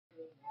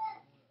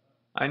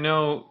I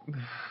know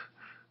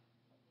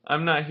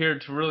I'm not here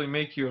to really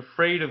make you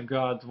afraid of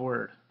God's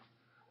Word.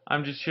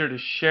 I'm just here to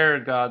share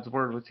God's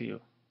Word with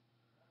you.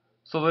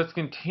 So let's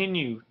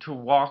continue to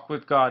walk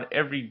with God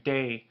every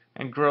day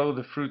and grow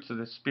the fruits of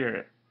the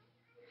Spirit.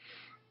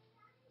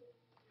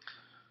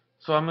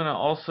 So I'm going to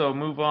also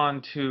move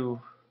on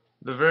to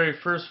the very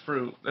first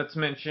fruit that's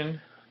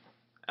mentioned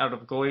out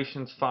of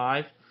Galatians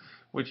 5,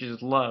 which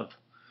is love.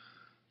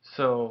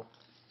 So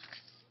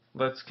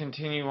let's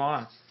continue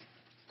on.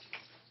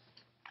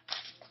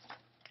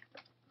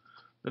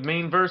 The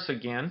main verse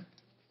again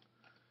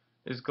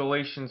is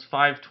Galatians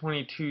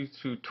 5:22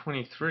 through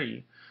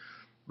 23.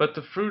 But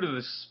the fruit of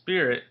the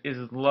Spirit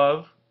is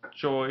love,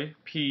 joy,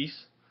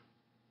 peace,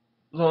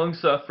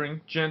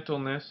 long-suffering,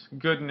 gentleness,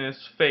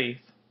 goodness, faith,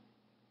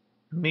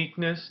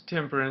 meekness,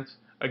 temperance.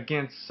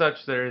 Against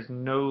such there is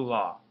no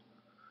law.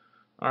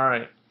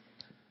 Alright,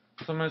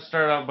 so I'm going to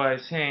start out by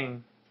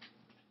saying,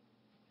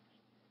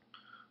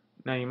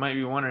 now you might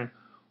be wondering,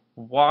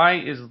 why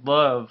is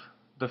love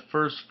the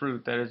first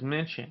fruit that is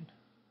mentioned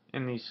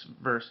in these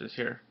verses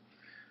here?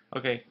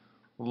 Okay,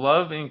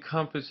 love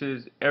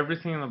encompasses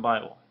everything in the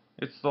Bible.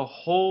 It's the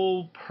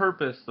whole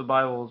purpose the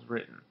Bible is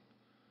written.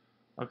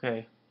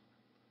 Okay,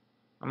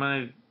 I'm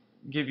going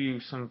to give you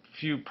some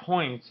few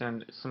points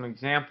and some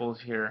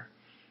examples here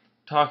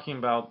talking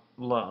about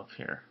love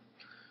here.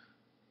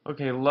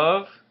 Okay,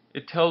 love,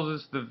 it tells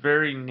us the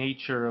very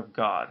nature of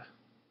God.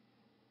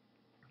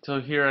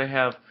 So here I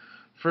have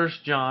 1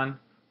 John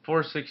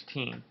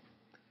 4:16.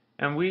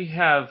 And we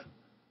have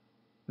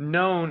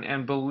known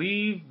and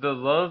believed the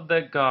love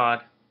that God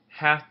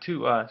hath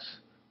to us.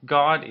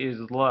 God is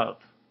love.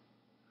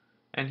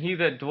 And he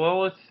that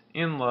dwelleth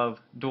in love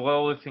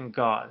dwelleth in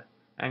God,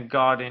 and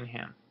God in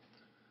him.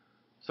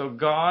 So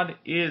God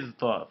is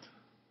love.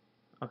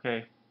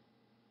 Okay.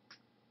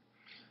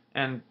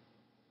 And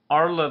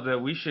our love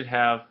that we should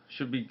have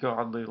should be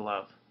godly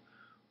love.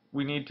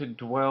 We need to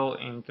dwell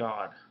in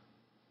God.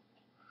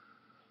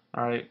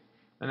 Alright.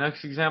 The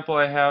next example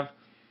I have,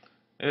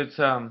 it's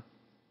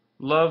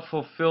love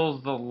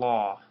fulfills the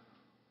law.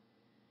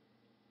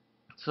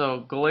 So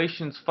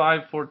Galatians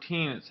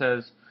 5:14 it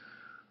says,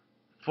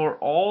 for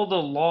all the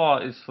law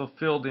is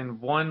fulfilled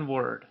in one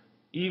word,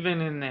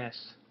 even in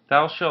this,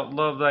 thou shalt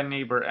love thy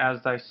neighbor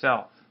as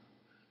thyself.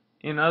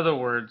 In other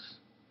words,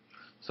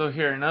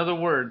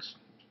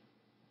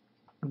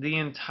 the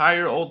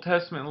entire Old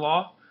Testament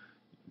law,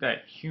 that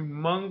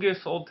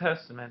humongous Old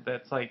Testament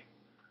that's like,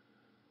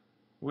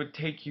 would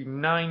take you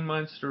 9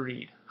 months to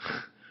read.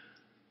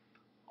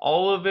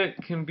 All of it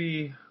can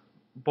be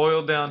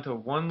boiled down to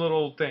one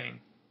little thing.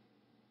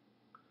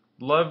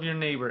 Love your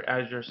neighbor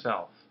as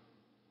yourself.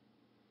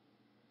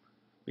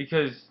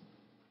 Because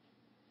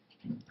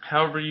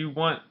however you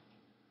want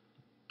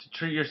to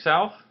treat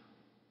yourself,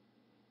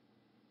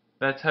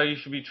 that's how you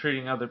should be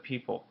treating other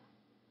people.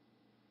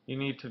 You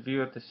need to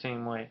view it the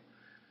same way.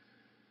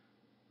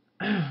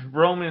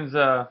 Romans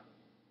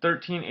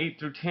 13:8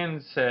 through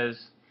 10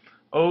 says,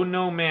 owe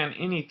no man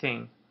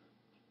anything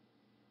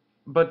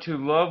but to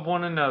love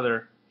one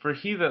another, for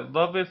he that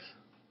loveth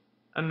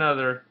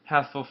another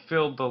hath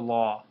fulfilled the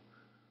law.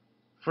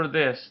 For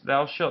this,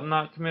 thou shalt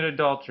not commit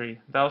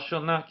adultery, thou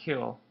shalt not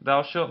kill,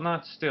 thou shalt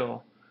not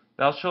steal,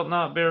 thou shalt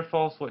not bear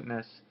false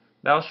witness,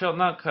 thou shalt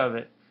not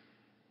covet.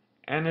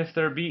 And if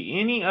there be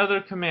any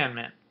other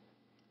commandment,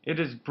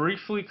 it is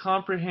briefly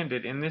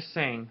comprehended in this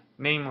saying,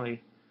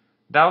 namely,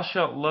 thou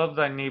shalt love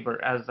thy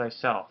neighbor as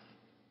thyself.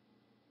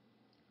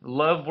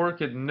 Love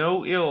worketh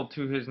no ill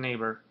to his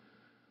neighbor.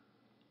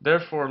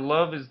 Therefore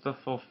love is the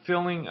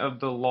fulfilling of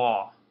the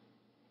law.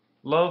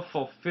 Love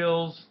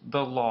fulfills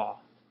the law.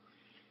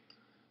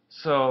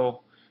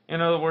 So,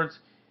 in other words,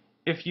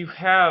 if you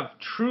have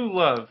true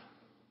love,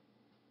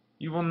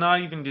 you will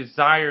not even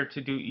desire to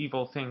do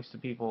evil things to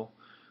people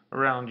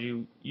around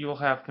you. You will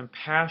have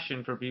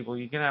compassion for people.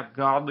 You're going to have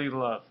godly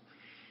love.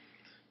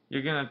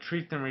 You're going to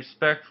treat them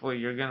respectfully.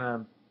 You're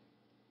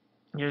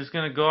just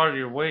going to go out of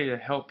your way to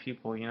help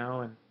people,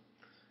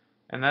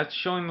 and that's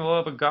showing the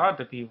love of God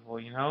to people,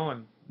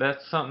 and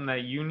that's something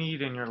that you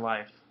need in your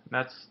life.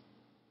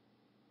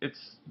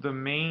 It's the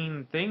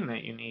main thing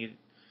that you need.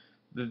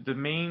 The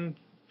main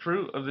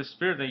fruit of the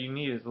Spirit that you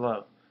need is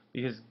love,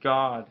 because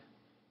God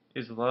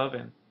is love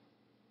and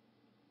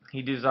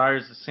He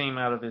desires the same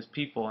out of His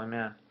people.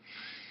 Amen.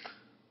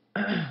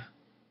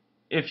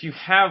 If you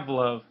have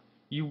love,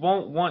 you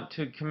won't want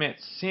to commit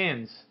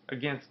sins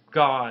against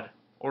God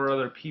or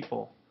other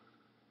people.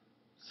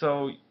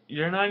 So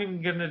you're not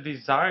even going to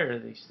desire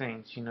these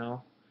things,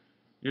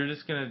 You're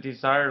just going to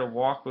desire to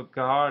walk with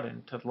God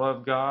and to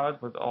love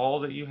God with all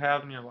that you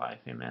have in your life.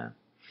 Amen.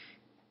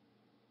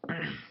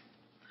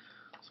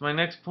 So my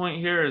next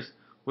point here is,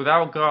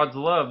 without God's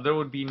love, there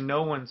would be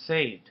no one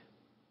saved.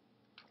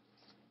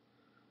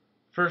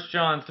 1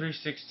 John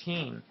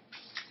 3:16.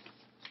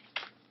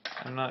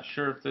 I'm not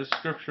sure if this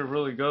scripture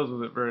really goes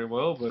with it very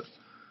well, but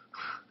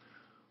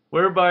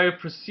whereby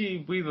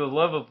perceive we the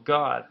love of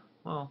God.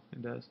 Well,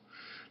 it does.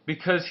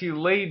 Because He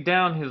laid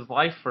down His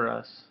life for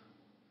us,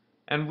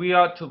 and we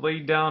ought to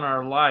lay down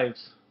our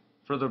lives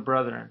for the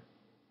brethren.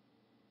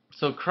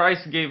 So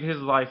Christ gave his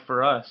life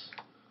for us.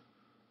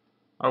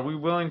 Are we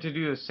willing to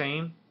do the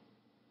same?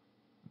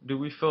 Do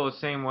we feel the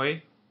same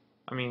way?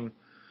 I mean,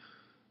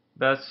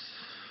 that's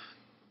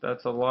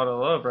a lot of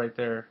love right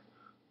there.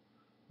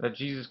 That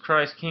Jesus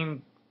Christ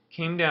came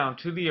down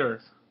to the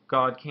earth.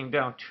 God came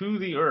down to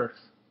the earth,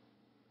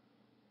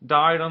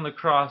 died on the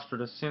cross for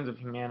the sins of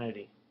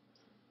humanity.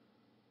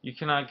 You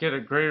cannot get a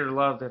greater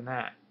love than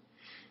that.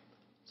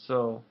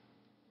 So,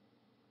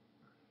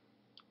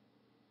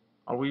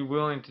 are we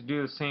willing to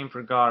do the same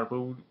for God?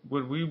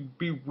 Would we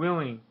be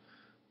willing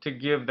to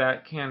give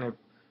that kind of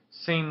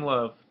same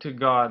love to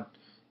God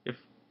if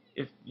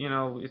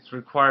it's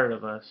required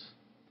of us?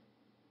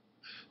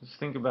 Just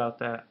think about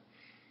that.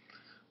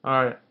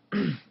 All right.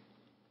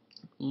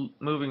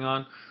 Moving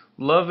on.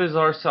 Love is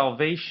our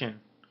salvation.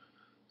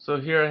 So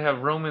here I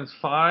have Romans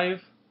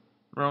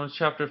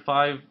chapter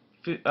 5,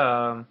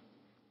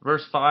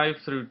 verse 5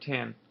 through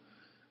 10.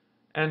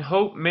 And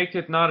hope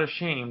maketh not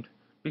ashamed,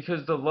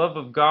 because the love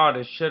of God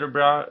is shed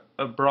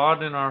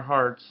abroad in our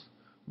hearts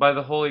by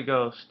the Holy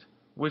Ghost,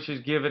 which is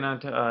given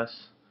unto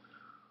us.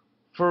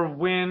 For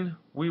when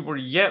we were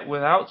yet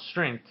without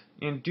strength,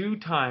 in due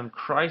time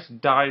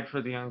Christ died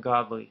for the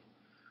ungodly.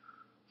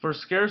 For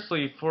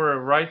scarcely for a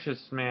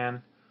righteous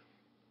man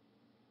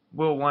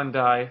will one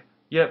die,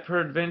 yet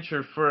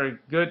peradventure for a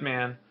good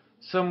man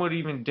some would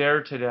even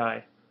dare to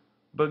die.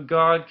 But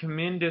God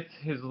commendeth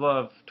his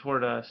love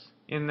toward us,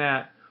 in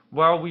that,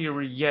 while we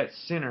were yet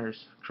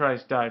sinners,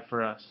 Christ died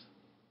for us.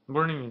 We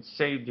weren't even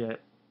saved yet.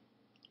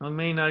 We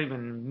may not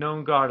even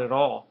known God at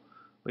all,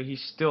 but he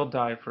still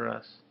died for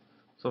us.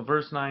 So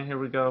verse 9, here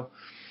we go.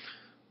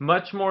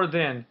 Much more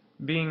then,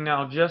 being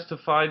now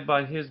justified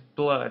by his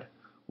blood,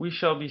 we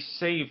shall be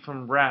saved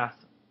from wrath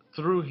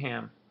through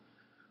him.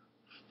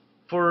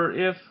 For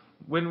if,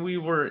 when we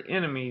were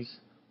enemies,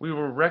 we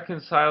were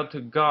reconciled to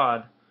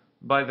God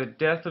by the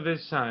death of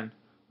his Son,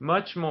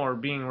 much more,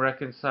 being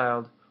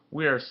reconciled,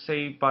 we are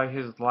saved by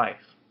his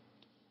life.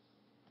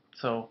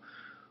 So,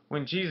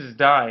 when Jesus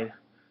died,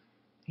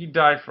 he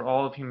died for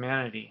all of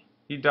humanity.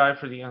 He died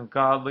for the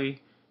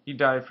ungodly. He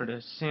died for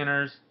the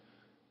sinners,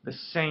 the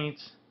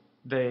saints,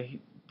 the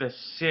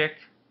sick,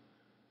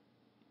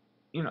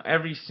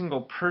 every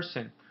single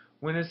person.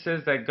 When it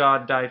says that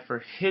God died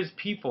for his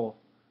people,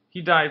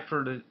 he died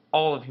for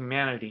all of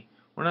humanity.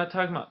 We're not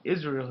talking about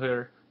Israel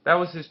here. That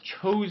was his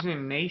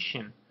chosen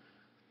nation.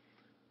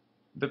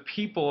 The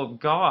people of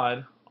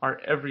God are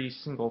every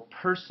single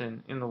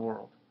person in the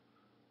world.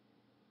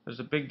 There's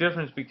a big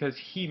difference because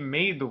he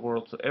made the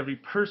world, so every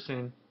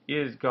person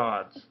is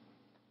God's.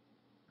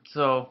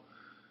 So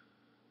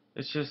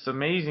it's just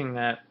amazing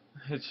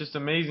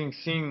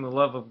seeing the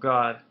love of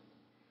God.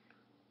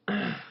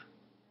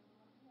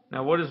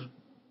 Now, what does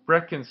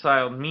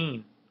reconciled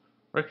mean?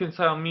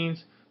 Reconcile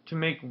means to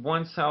make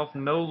oneself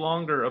no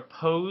longer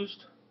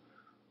opposed,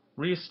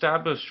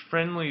 reestablish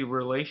friendly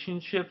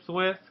relationships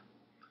with,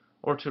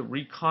 or to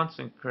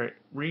reconsecrate.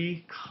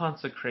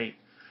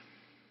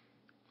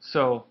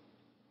 So,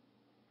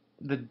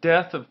 the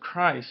death of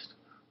Christ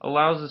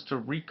allows us to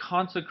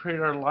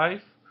reconsecrate our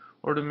life,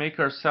 or to make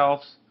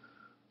ourselves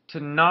to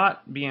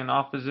not be in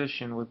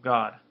opposition with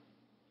God.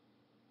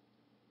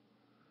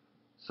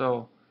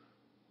 So,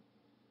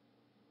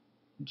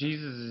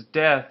 Jesus'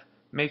 death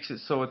makes it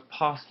so it's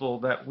possible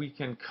that we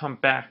can come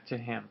back to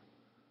him.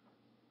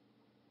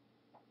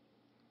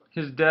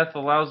 His death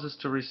allows us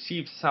to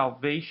receive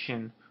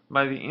salvation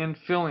by the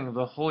infilling of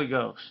the Holy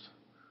Ghost.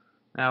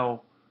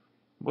 Now,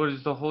 what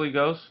is the Holy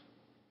Ghost?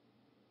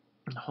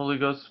 The Holy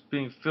Ghost is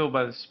being filled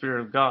by the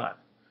Spirit of God.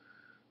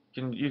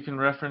 You can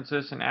reference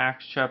this in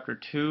Acts chapter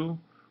 2.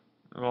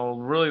 Well,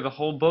 really the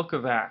whole book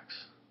of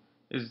Acts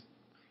is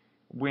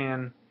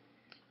when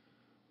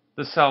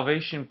the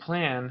salvation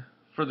plan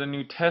for the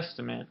New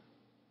Testament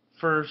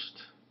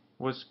first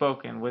was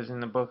in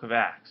the book of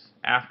Acts,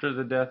 after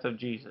the death of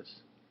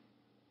Jesus.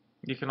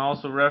 You can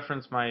also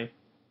reference my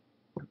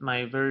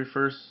very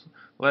first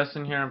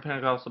lesson here on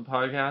Pentecostal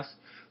Podcast.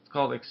 It's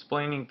called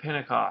Explaining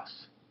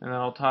Pentecost. And then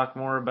I'll talk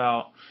more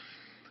about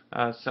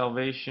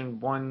salvation,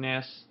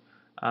 oneness,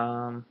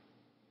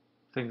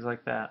 things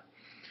like that.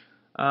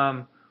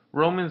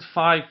 Romans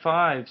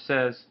 5:5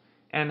 says,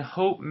 And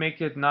hope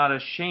maketh not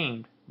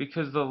ashamed,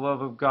 because the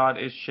love of God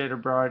is shed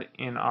abroad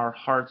in our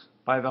hearts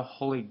by the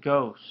Holy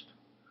Ghost,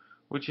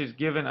 which is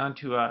given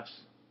unto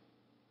us.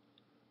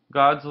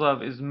 God's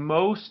love is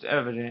most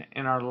evident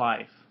in our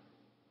life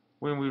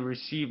when we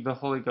receive the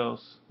Holy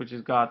Ghost, which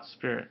is God's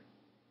Spirit.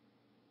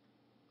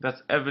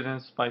 That's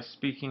evidenced by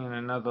speaking in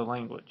another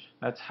language.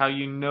 That's how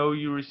you know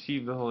you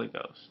receive the Holy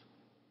Ghost.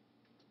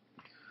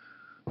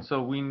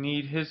 So we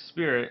need his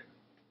Spirit,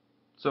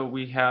 so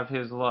we have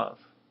his love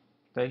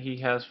that he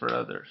has for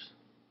others.